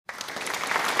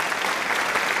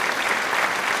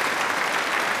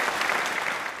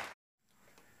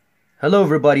Hello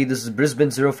everybody, this is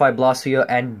Brisbane05 Blast here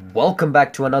and welcome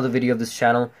back to another video of this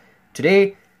channel.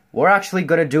 Today, we're actually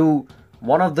gonna do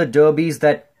one of the derbies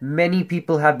that many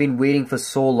people have been waiting for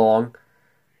so long.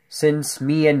 Since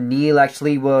me and Neil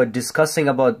actually were discussing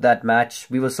about that match,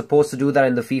 we were supposed to do that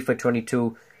in the FIFA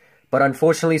 22. But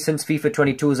unfortunately, since FIFA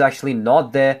 22 is actually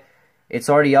not there, it's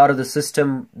already out of the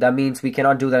system. That means we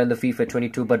cannot do that in the FIFA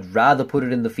 22, but rather put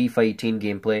it in the FIFA 18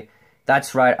 gameplay.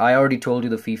 That's right, I already told you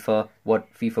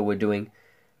what FIFA we're doing.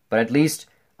 But at least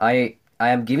I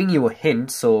am giving you a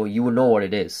hint so you will know what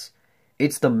it is.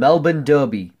 It's the Melbourne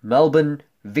Derby, Melbourne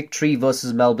Victory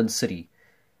versus Melbourne City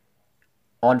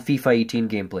on FIFA 18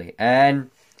 gameplay. And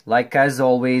like as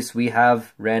always, we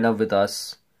have Rana with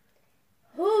us.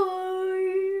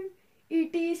 Hi,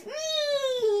 it is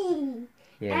me!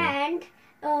 Yeah. And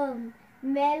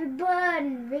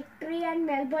Melbourne Victory and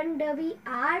Melbourne Derby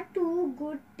are two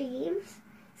good teams,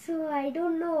 so I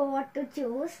don't know what to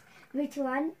choose, which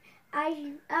one.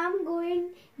 I am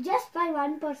going just by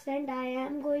 1%. I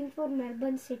am going for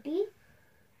Melbourne City.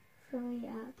 So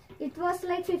yeah, it was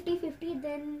like 50-50,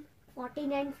 then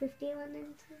 49-51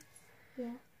 and so,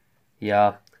 yeah.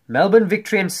 Yeah, Melbourne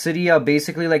Victory and City are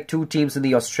basically like two teams in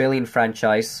the Australian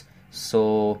franchise,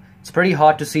 so it's pretty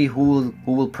hard to see who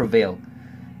will prevail.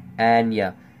 And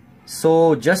yeah,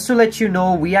 so just to let you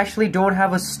know, we actually don't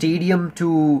have a stadium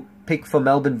to pick for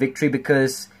Melbourne Victory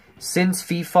because since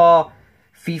FIFA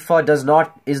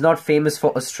is not famous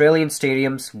for Australian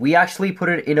stadiums, we actually put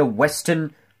it in a West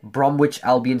Bromwich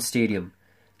Albion stadium.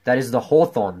 That is the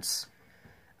Hawthorns.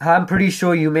 I'm pretty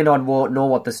sure you may not know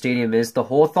what the stadium is. The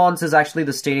Hawthorns is actually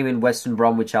the stadium in West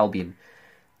Bromwich Albion.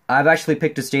 I've actually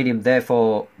picked a stadium there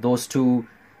for those two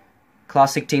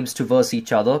classic teams to verse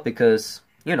each other because,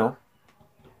 you know,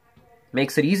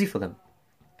 makes it easy for them.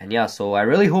 And yeah, so I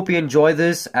really hope you enjoy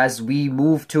this as we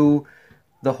move to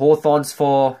the Hawthorns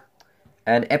for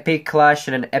an epic clash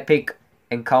and an epic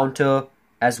encounter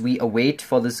as we await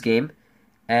for this game.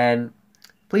 And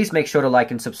please make sure to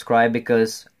like and subscribe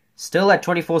because still at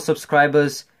 24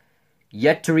 subscribers,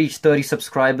 yet to reach 30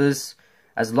 subscribers.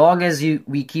 As long as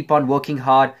we keep on working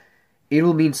hard, it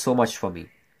will mean so much for me.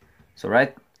 So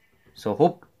right, so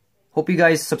hope you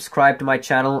guys subscribe to my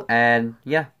channel, and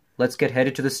yeah, let's get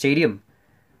headed to the stadium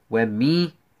where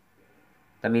that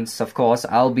means of course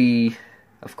I'll be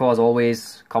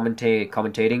always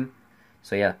commentating.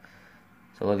 So yeah,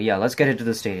 let's get into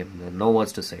the stadium. No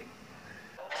words to say.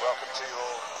 Welcome to you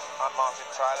all. I'm Martin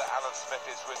Tyler. Alan Smith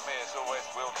is with me as always.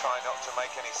 We'll try not to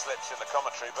make any slips in the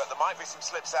commentary, but there might be some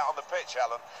slips out on the pitch,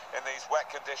 Alan, in these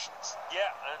wet conditions.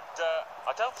 Yeah, and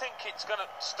I don't think it's going to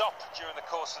stop during the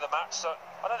course of the match, so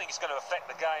I don't think it's going to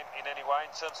affect the game in any way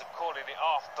in terms of calling it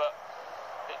off, but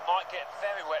it might get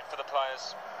very wet for the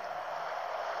players.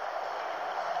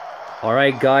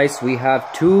 Alright guys, we have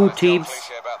two teams.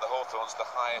 About the Hawthorns, the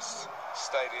highest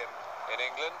stadium in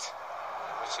England,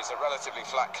 which is a relatively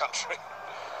flat country,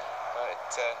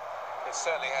 but it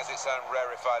certainly has its own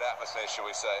rarefied atmosphere, shall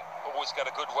we say. Always got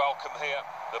a good welcome here.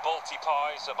 The Balti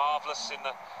pies are marvellous in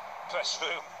the press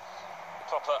room.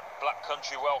 Proper black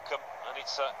country welcome, and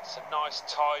it's a nice,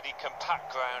 tidy,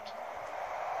 compact ground.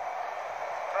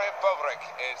 Graham Boverick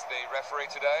is the referee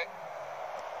today.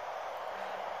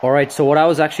 Alright, so what I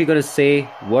was actually going to say,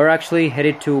 we're actually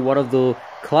headed to one of the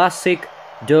classic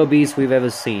derbies we've ever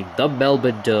seen, the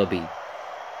Melbourne Derby.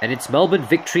 And it's Melbourne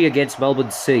Victory against Melbourne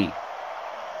City.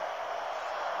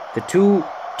 The two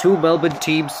Melbourne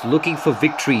teams looking for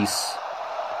victories.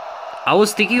 I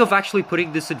was thinking of actually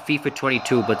putting this in FIFA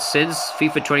 22, but since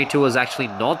FIFA 22 was actually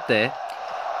not there,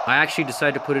 I actually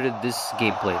decided to put it in this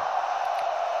gameplay.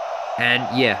 And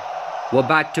yeah, we're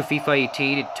back to FIFA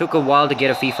 18. It took a while to get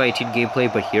a FIFA 18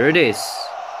 gameplay, but here it is.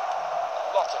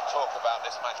 Lot of talk about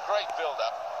this match. Great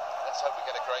build-up. Let's hope we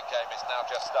get a great game. It's now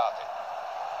just started.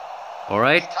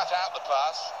 Alright. Cut out the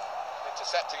pass.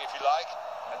 Intercepting, if you like.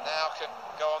 And now can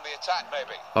go on the attack,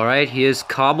 maybe. Alright, here's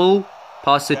Carmel.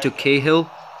 Pass it to Cahill.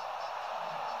 Tim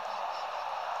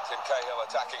Cahill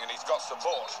attacking, and he's got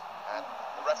support. And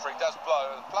the referee does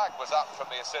blow. The flag was up from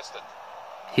the assistant.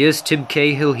 Here's Tim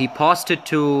Cahill. He passed it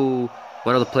to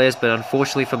one of the players, but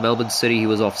unfortunately for Melbourne City, he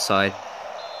was offside.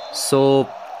 So,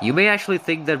 you may actually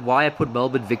think that why I put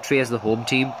Melbourne Victory as the home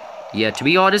team. Yeah, to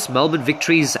be honest, Melbourne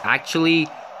Victory is actually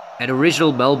an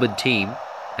original Melbourne team.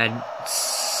 And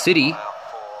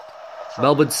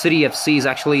Melbourne City FC is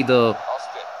actually the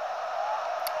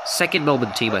second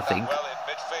Melbourne team, I think.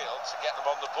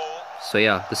 So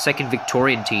yeah, the second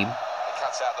Victorian team.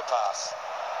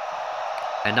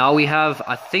 And now we have,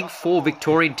 I think, 4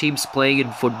 Victorian teams playing in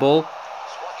football.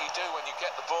 It's what you do when you get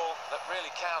the ball that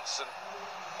really counts, and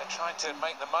they're trying to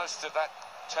make the most of that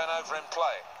turnover in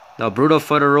play. Now Bruno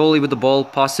Fernaroli with the ball,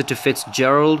 passed it to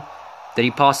Fitzgerald. Then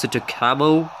he passed it to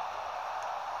Camo.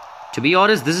 To be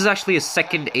honest, this is actually a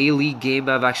second A-League game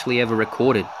I've actually ever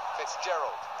recorded.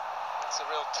 Fitzgerald. It's a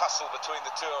real tussle between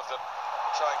the two of them.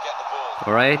 Try and get the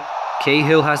ball. Alright,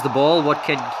 Cahill has the ball. What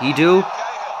can he do?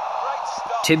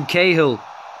 Tim Cahill.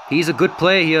 He's a good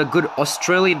player here, a good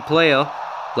Australian player.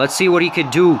 Let's see what he can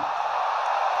do.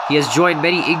 He has joined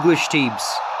many English teams.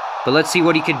 But let's see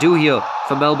what he can do here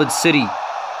for Melbourne City.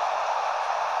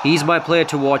 He's my player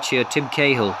to watch here, Tim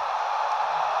Cahill.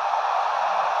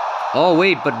 Oh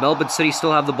wait, but Melbourne City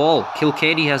still have the ball.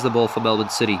 Kilkenny has the ball for Melbourne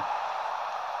City.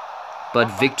 But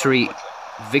Victory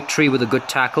with a good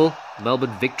tackle.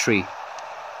 Melbourne Victory.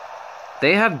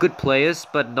 They have good players,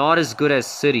 but not as good as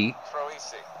City.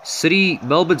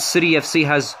 Melbourne City FC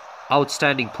has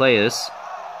outstanding players.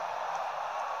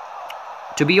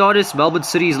 To be honest, Melbourne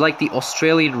City is like the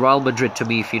Australian Real Madrid to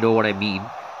me, if you know what I mean.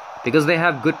 Because they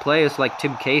have good players like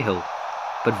Tim Cahill.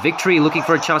 But Victory looking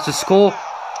for a chance to score.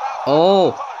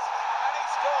 Oh.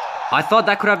 I thought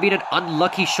that could have been an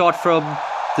unlucky shot from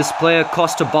this player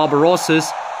Costa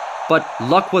Barbarosas. But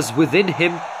luck was within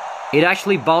him. It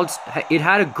actually bounced. It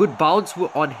had a good bounce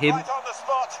on him. Right on the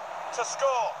spot to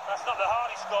score. That's not the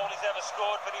hardest goal he's ever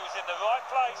scored, but he was in the right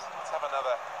place. Let's have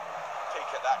another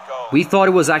peek at that goal. We thought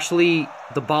it was actually,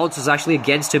 the bounce was actually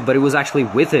against him, but it was actually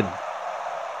with him.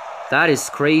 That is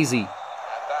crazy. And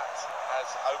that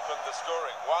has opened the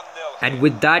scoring. 1-0. And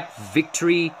with that,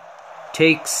 Victory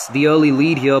takes the early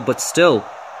lead here, but still,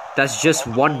 that's just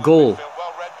one goal.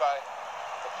 Well read by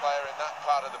the player in that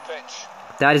part of the pitch.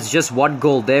 That is just one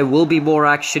goal. There will be more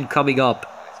action coming up.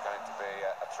 And it's going to be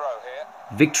a throw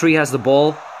here. Victory has the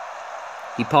ball.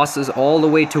 He passes all the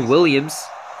way to Williams.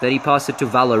 Then he passes it to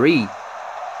Valerie.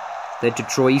 Then to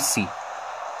Troisi.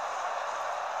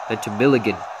 Then to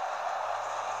Milligan.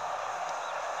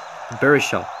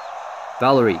 Berisha.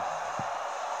 Valerie.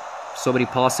 So many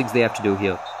passings they have to do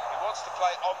here. He wants to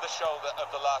play on the shoulder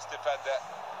of the last defender.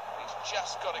 He's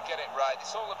just got to get it right.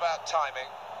 It's all about timing.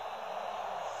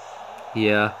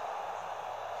 Yeah.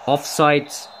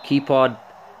 Offsides keep on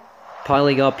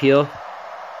piling up here.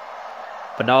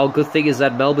 But now a good thing is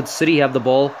that Melbourne City have the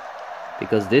ball,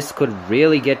 because this could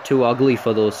really get too ugly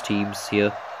for those teams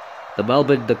here.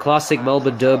 The classic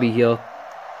Melbourne Derby here.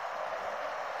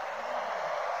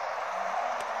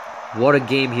 What a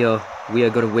game here we are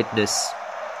going to witness.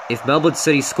 If Melbourne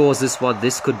City scores this one,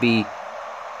 this could be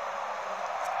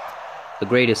the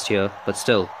greatest here, but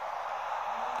still.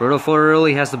 Bruno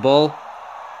Fernaroli has the ball.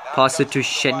 Pass it to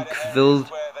Schenkveld.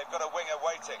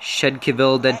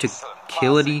 Schenkveld, then to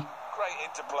Kilkenny.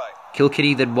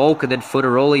 Kilkenny, then Moke, and then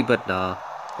Fernaroli, but nah.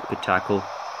 Good tackle.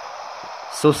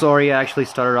 So sorry I actually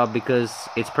started up because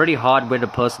it's pretty hard when a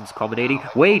person's commentating.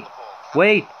 Wait!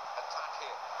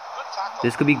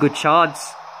 This could be a good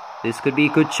chance.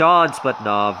 But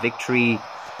nah, Victory.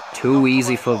 Too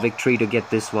easy for Victory to get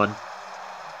this one.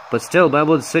 But still,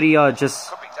 Melbourne City are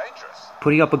just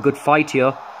putting up a good fight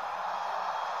here.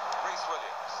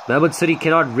 Melbourne City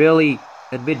cannot really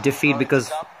admit defeat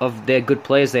because of their good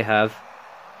players they have.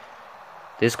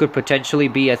 This could potentially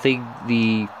be, I think,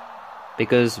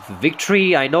 because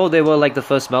Victory, I know they were like the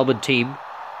first Melbourne team,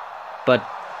 but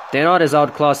they're not as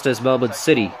outclassed as Melbourne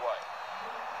City,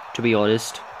 to be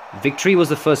honest. Victory was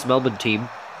the first Melbourne team,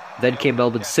 then came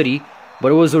Melbourne City,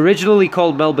 but it was originally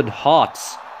called Melbourne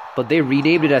Hearts, but they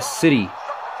renamed it as City.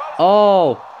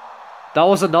 Oh, that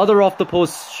was another off the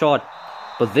post shot,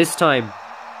 but this time,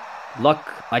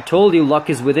 luck, I told you luck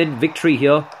is within Victory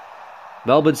here.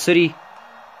 Melbourne City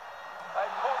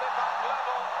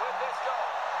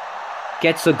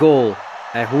gets a goal.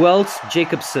 And who else?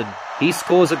 Jacobson. He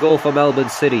scores a goal for Melbourne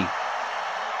City.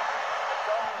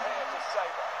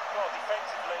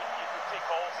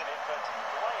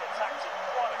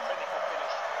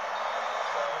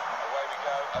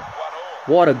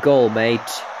 What a goal, mate.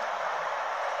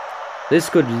 This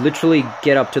could literally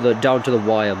get up to down to the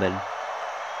wire, man.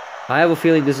 I have a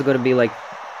feeling this is going to be like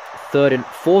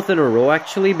fourth in a row,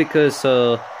 actually, because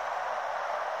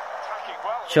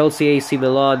Chelsea AC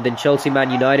Milan, then Chelsea Man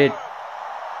United.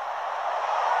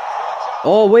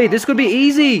 Oh wait, this could be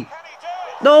easy.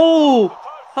 No!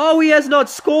 How he has not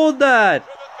scored that?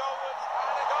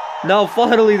 Now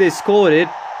finally they scored it.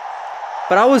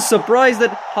 But I was surprised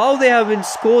that how they haven't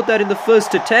scored that in the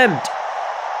first attempt.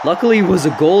 Luckily it was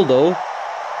a goal though.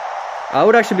 I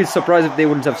would actually be surprised if they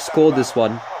wouldn't have scored this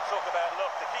one.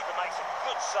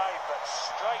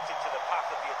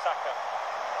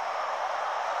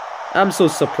 I'm so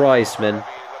surprised, man.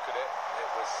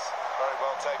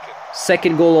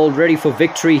 Second goal already for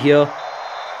Victory here.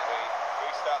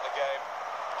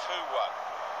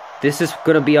 This is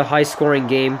going to be a high-scoring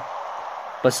game.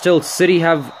 But still, City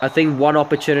have, I think, one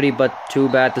opportunity, but too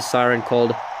bad the siren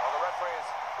called. Well, the referee has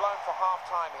blown for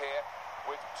half-time here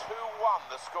with 2-1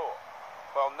 the score.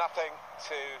 Well, nothing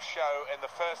to show in the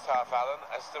first half, Alan,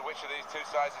 as to which of these two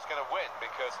sides is going to win,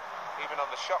 because even on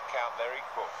the shot count, they're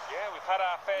equal. Yeah, we've had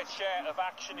our fair share of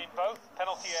action in both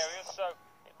penalty areas, so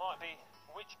it might be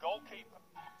which goalkeeper.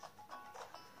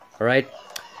 Alright,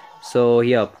 so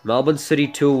yeah, Melbourne City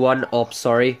 2-1 up,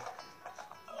 sorry.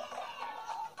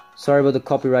 Sorry about the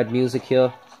copyright music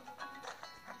here.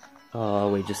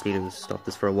 We just need to stop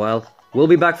this for a while. We'll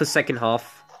be back for second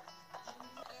half.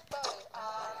 I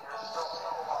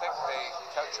think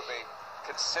the coach will be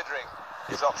considering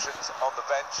his options on the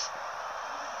bench.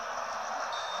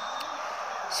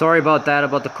 Sorry about that,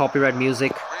 about the copyright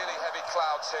music. Really heavy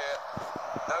clouds here.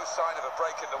 No sign of a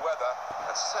break in the weather,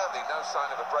 and certainly no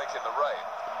sign of a break in the rain.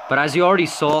 But as you already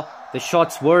saw, the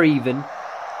shots were even.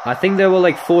 I think there were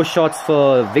like 4 shots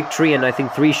for Victory and I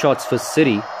think 3 shots for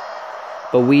City.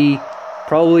 But we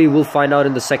probably will find out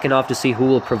in the second half to see who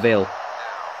will prevail. Now,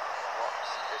 what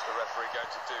is the referee going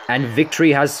to do? And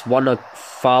Victory has won a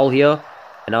foul here.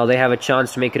 And now they have a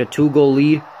chance to make it a 2-goal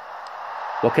lead.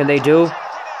 What can they do?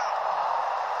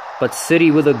 But City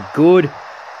with a good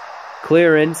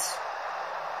clearance.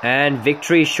 And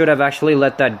Victory should have actually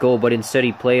let that go, but instead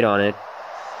he played on it.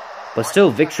 But still,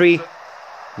 Victory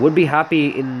would be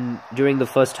happy during the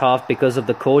first half because of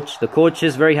the coach. The coach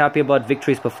is very happy about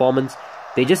Victory's performance.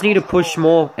 They just need to push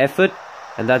more effort,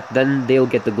 and then they'll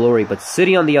get the glory. But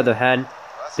City, on the other hand,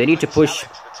 they need to push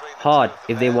hard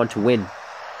if they want to win.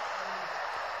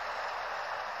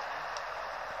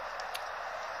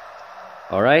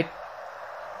 Alright.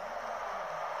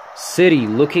 City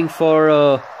looking for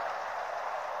a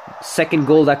second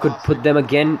goal that could put them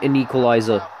again in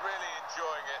equalizer.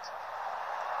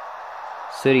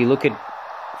 City, look at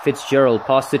Fitzgerald,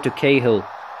 passed it to Cahill.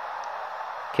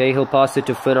 Cahill passed it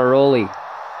to Fenaroli.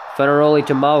 Fenaroli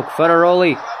to Mauk.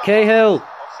 Fenaroli, Cahill,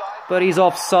 but he's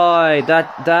offside.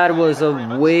 That was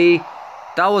a way.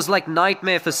 That was like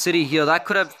nightmare for City here. That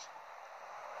could have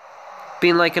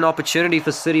been like an opportunity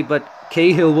for City, but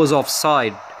Cahill was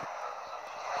offside. Well,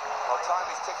 time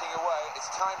is ticking away. It's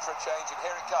time for a change, and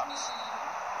here it comes.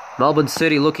 Melbourne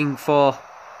City looking for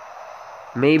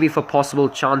maybe for possible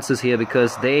chances here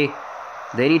because they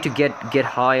need to get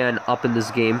higher and up in this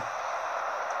game.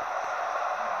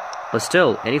 But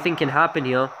still, anything can happen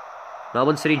here.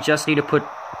 Melbourne City just need to put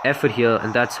effort here,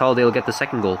 and that's how they'll get the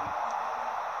second goal.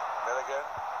 Milligan.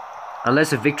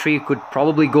 Unless a Victory could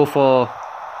probably go for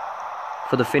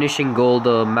the finishing goal,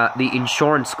 the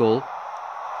insurance goal.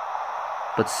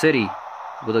 But City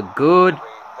with a good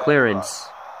clearance.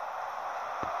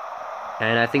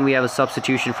 And I think we have a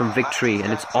substitution from Victory,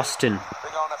 and it's Austin.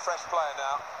 Bring on a fresh player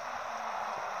now.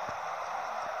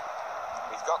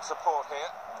 He's got support here.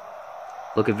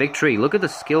 Look at Victory. Look at the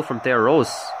skill from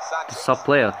Theoros, the sub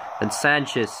player. And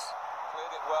Sanchez.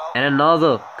 Cleared it well. And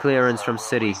another clearance from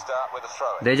City. Start with a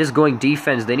throw-in. They're just going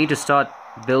defense. They need to start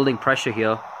building pressure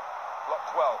here.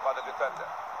 Blocked well by the defender.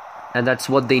 And that's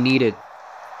what they needed.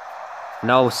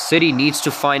 Now City needs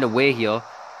to find a way here.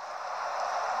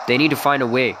 They need to find a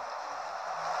way.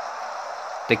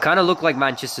 They kind of look like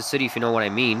Manchester City, if you know what I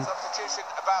mean. Substitution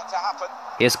about to happen.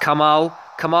 Here's Kamau.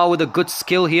 Kamau with a good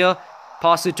skill here.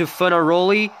 Pass it to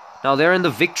Fenaroli. Now they're in the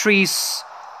Victory's,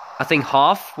 I think,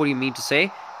 half. What do you mean to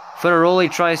say?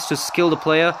 Fenaroli tries to skill the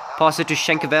player. Pass it to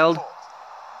Schenkeveld.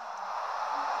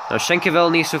 Now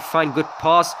Schenkeveld needs to find good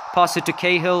pass. Pass it to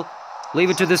Cahill. Leave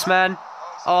it to this man.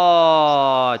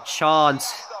 Oh,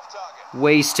 chance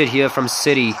wasted here from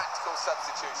City. Tactical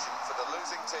substitution for the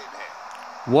losing team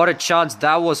here. What a chance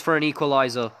that was for an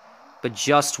equalizer, but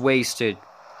just wasted.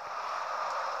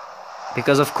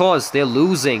 Because of course they're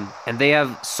losing and they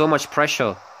have so much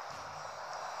pressure.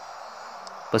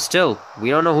 But still, we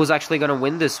don't know who's actually going to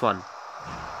win this one.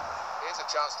 Here's a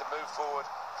chance to move forward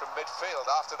from midfield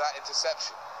after that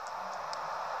interception.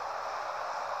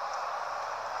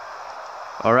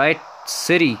 Alright,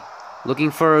 City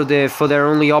looking for their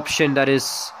only option, that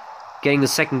is getting the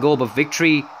second goal, but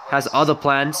Victory has other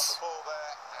plans. Ball there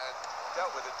and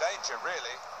dealt with the danger,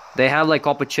 really. They have like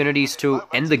opportunities to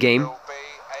end the game. Will be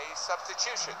a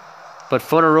substitution. But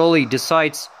Fenaroli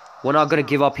decides, we're not going to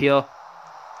give up here.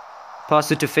 Pass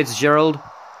it to Fitzgerald.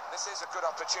 This is a good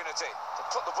opportunity to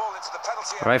put the ball into the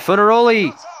penalty area. Alright,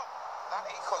 Fenaroli. That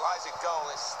equalising goal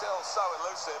is still so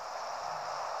elusive.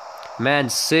 Man,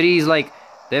 City's like,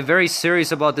 they're very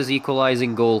serious about this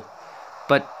equalizing goal.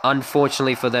 But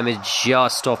unfortunately for them, it's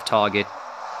just off target.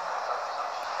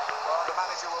 Well, the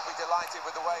manager will be delighted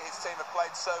with the way his team have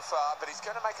played so far, but he's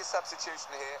going to make a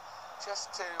substitution here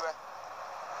just to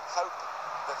hope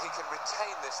that he can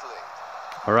retain this lead.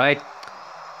 Alright,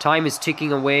 time is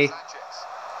ticking away. Sanchez.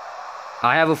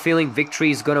 I have a feeling Victory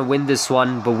is gonna win this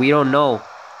one, but we don't know. On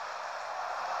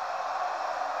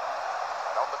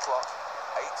the clock,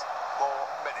 8 more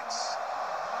minutes.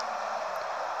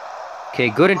 Okay,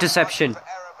 good interception. For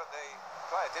error, but the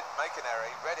player didn't make an error.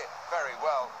 He read it very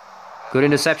well. Good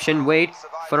interception. Wait,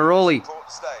 Fanaroli.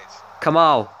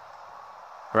 Kamau.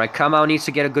 Alright, Kamau needs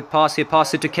to get a good pass here.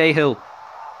 Pass it to Cahill.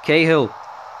 Cahill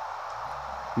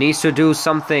needs to do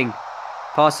something.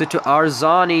 Pass it to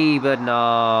Arzani, but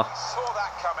nah. Saw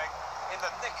that coming in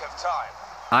the nick of time.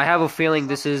 I have a feeling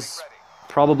this is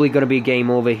probably going to be game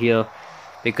over here,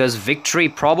 because Victory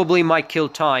probably might kill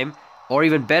time, or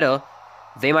even better,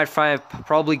 they might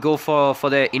probably go for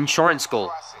their insurance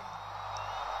goal.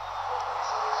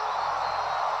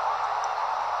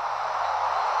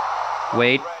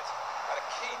 Wait.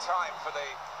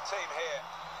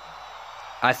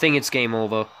 I think it's game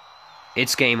over.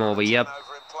 It's game over, yep.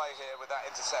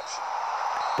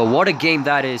 But what a game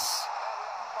that is.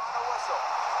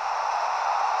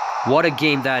 What a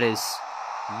game that is.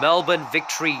 Melbourne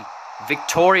Victory,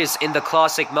 victorious in the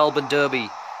classic Melbourne Derby.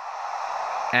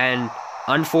 And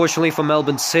unfortunately for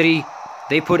Melbourne City,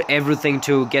 they put everything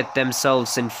to get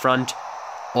themselves in front,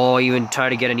 or even try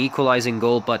to get an equalising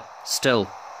goal, but still,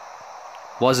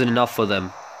 wasn't enough for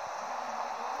them.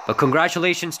 But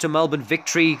congratulations to Melbourne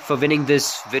Victory for winning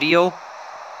this video,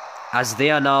 as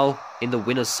they are now in the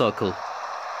winner's circle.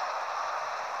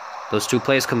 Those two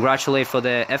players congratulate for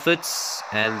their efforts,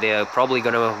 and they're probably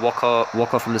going to walk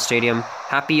off from the stadium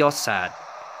happy or sad.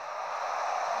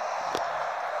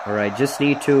 Alright, just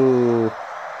need to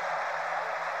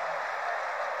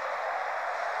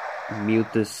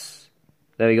mute this.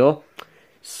 There we go.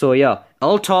 So yeah,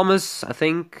 Earl Thomas, I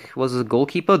think, was the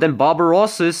goalkeeper. Then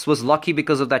Barbarosis was lucky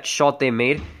because of that shot they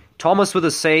made. Thomas with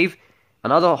a save.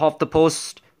 Another off the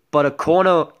post, but a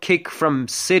corner kick from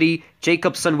City.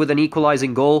 Jacobson with an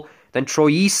equalising goal. Then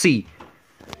Troisi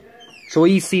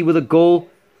with a goal.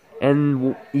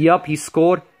 And yup, he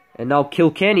scored. And now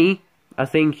Kilkenny, I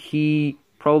think he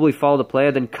probably fouled the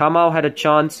player. Then Kamau had a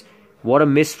chance. What a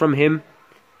miss from him.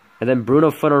 And then Bruno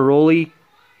Fanaroli.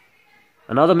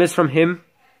 Another miss from him.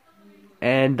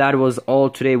 And that was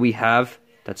all today we have.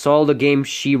 That's all the game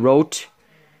she wrote.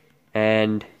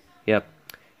 And yep,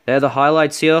 there are the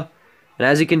highlights here. And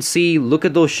as you can see, look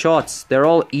at those shots. They're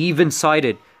all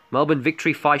even-sided. Melbourne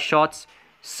Victory 5 shots.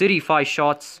 City 5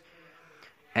 shots.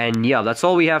 And yeah, that's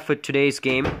all we have for today's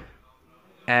game.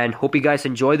 And hope you guys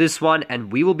enjoy this one.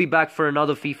 And we will be back for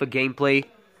another FIFA gameplay.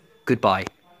 Goodbye.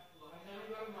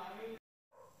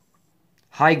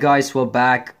 Hi guys, we're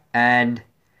back. And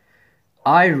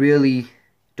I really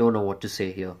don't know what to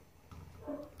say here.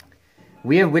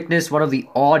 We have witnessed one of the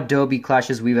odd derby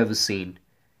clashes we've ever seen.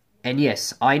 And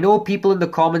yes, I know people in the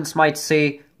comments might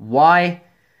say why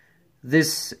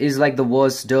this is like the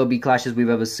worst derby clashes we've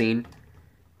ever seen.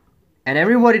 And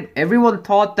everyone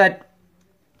thought that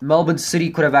Melbourne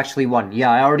City could have actually won. Yeah,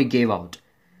 I already gave out.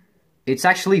 It's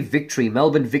actually Victory.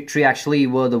 Melbourne Victory actually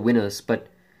were the winners. But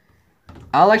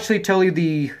I'll actually tell you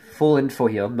the full info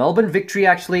here. Melbourne Victory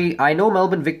actually, I know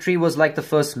Melbourne Victory was like the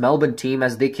first Melbourne team,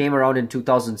 as they came around in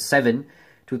 2007,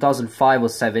 2005 or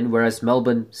 7, whereas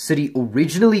Melbourne City,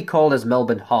 originally called as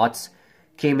Melbourne Hearts,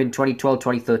 came in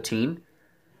 2012-2013.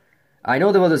 I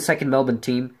know they were the second Melbourne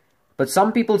team, but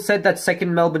some people said that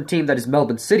second Melbourne team, that is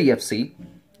Melbourne City FC,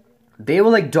 they were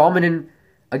like dominant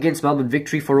against Melbourne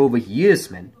Victory for over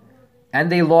years, man.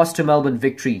 And they lost to Melbourne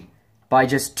Victory by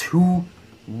just 2-1,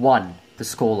 the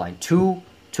scoreline,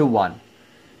 2-1.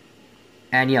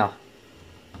 And yeah,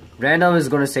 Random is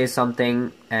going to say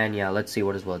something, and yeah, let's see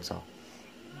what his words are.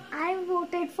 I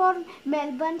voted for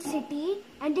Melbourne City,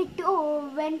 and it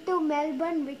went to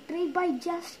Melbourne Victory by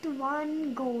just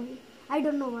 1 goal. I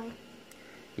don't know why.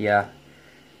 Yeah.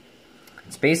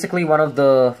 It's basically one of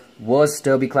the worst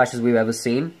derby clashes we've ever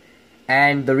seen.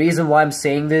 And the reason why I'm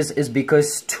saying this is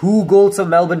because 2 goals of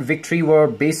Melbourne Victory were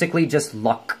basically just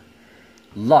luck.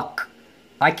 Luck.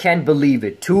 I can't believe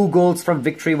it. 2 goals from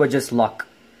Victory were just luck.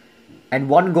 And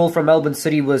 1 goal from Melbourne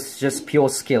City was just pure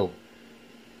skill.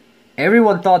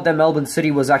 Everyone thought that Melbourne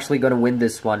City was actually going to win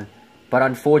this one. But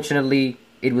unfortunately,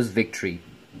 it was Victory.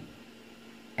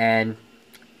 And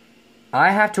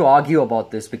I have to argue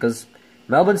about this because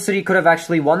Melbourne City could have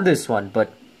actually won this one.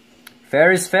 But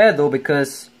fair is fair though,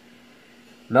 because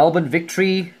Melbourne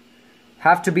Victory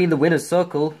have to be in the winner's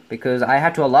circle, because I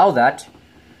had to allow that.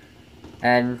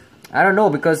 And I don't know,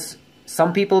 because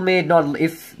some people may not,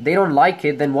 if they don't like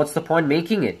it, then what's the point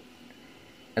making it?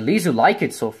 At least you like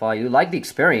it so far, you like the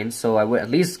experience, so I would at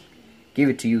least give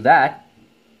it to you that.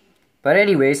 But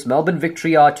anyways, Melbourne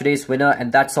Victory are today's winner,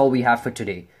 and that's all we have for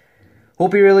today.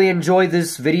 Hope you really enjoyed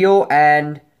this video,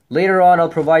 and later on I'll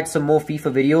provide some more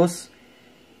FIFA videos.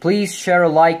 Please share a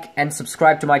like and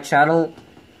subscribe to my channel,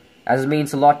 as it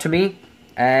means a lot to me.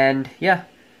 And yeah,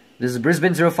 this is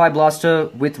Brisbane 05 Blaster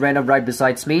with Random right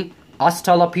besides me.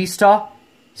 Hasta la pista,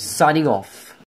 signing off.